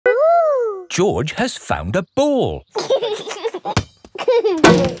George has found a ball.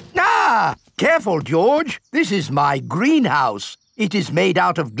 Ah! Careful, George. This is my greenhouse. It is made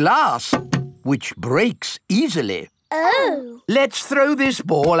out of glass, which breaks easily. Oh. Let's throw this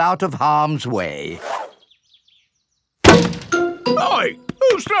ball out of harm's way. Oi!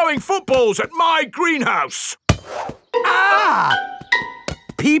 Who's throwing footballs at my greenhouse? Ah!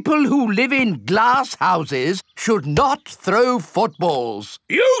 People who live in glass houses should not throw footballs.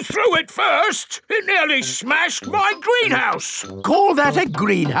 You threw it first! It nearly smashed my greenhouse! Call that a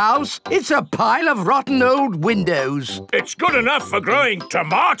greenhouse? It's a pile of rotten old windows. It's good enough for growing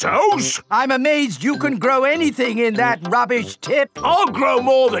tomatoes! I'm amazed you can grow anything in that rubbish tip. I'll grow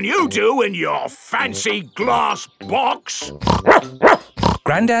more than you do in your fancy glass box!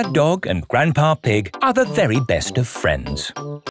 Grandad Dog and Grandpa Pig are the very best of friends.